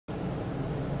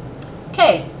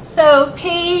Okay, so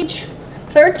page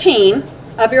 13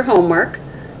 of your homework,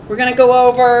 we're going to go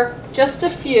over just a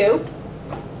few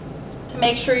to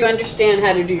make sure you understand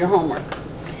how to do your homework.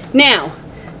 Now,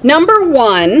 number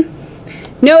 1,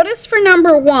 notice for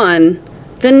number 1,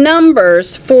 the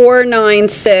numbers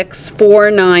 496,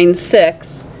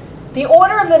 496. The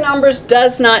order of the numbers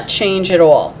does not change at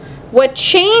all. What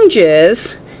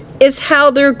changes is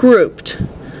how they're grouped,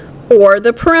 or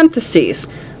the parentheses.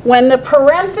 When the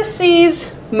parentheses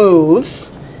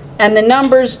moves and the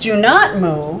numbers do not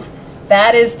move,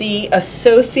 that is the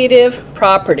associative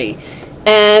property.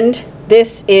 And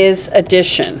this is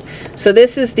addition. So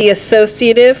this is the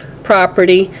associative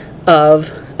property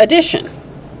of addition.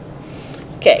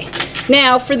 Okay,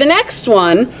 now for the next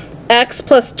one, x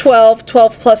plus 12,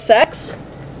 12 plus x,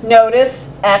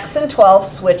 notice x and 12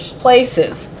 switched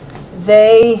places.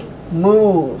 They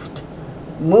moved.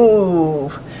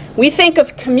 Move. We think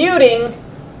of commuting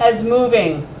as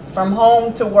moving from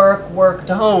home to work, work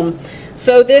to home.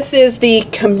 So this is the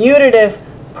commutative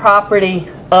property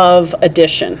of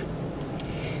addition.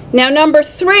 Now number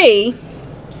 3,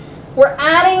 we're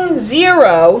adding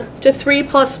 0 to 3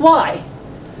 plus y.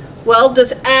 Well,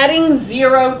 does adding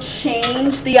 0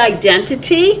 change the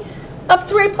identity of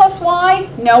 3 plus y?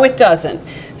 No, it doesn't.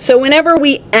 So whenever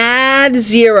we add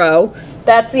 0,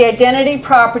 that's the identity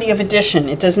property of addition.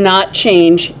 It does not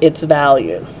change its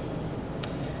value.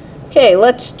 Okay,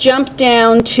 let's jump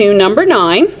down to number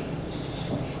 9.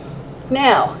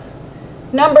 Now,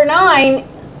 number 9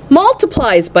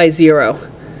 multiplies by 0.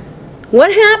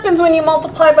 What happens when you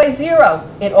multiply by 0?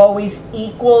 It always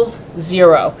equals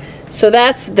 0. So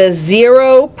that's the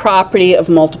 0 property of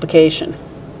multiplication.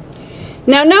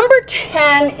 Now number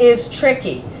 10 is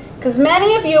tricky, because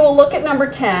many of you will look at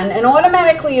number 10 and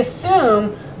automatically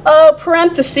assume, oh,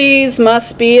 parentheses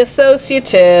must be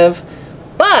associative.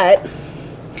 But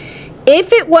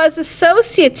if it was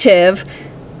associative,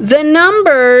 the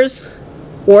numbers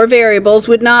or variables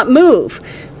would not move.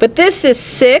 But this is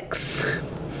 6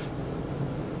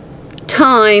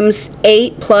 times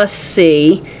 8 plus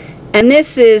c, and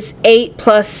this is 8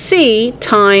 plus c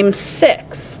times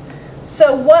 6.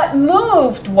 So what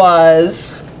moved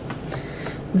was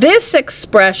this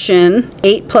expression,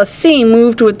 8 plus c,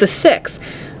 moved with the 6.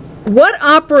 What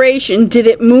operation did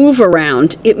it move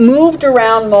around? It moved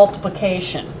around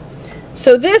multiplication.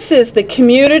 So this is the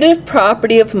commutative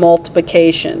property of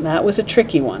multiplication. That was a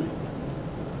tricky one.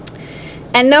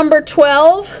 And number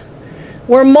 12,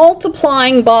 we're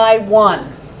multiplying by 1.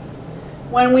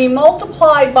 When we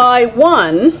multiply by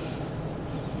 1,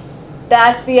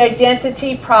 that's the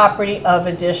identity property of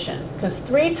addition. Because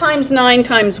 3 times 9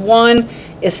 times 1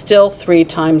 is still 3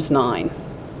 times 9.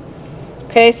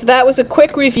 Okay, so that was a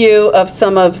quick review of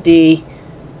some of the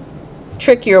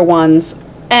trickier ones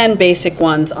and basic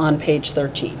ones on page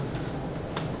 13.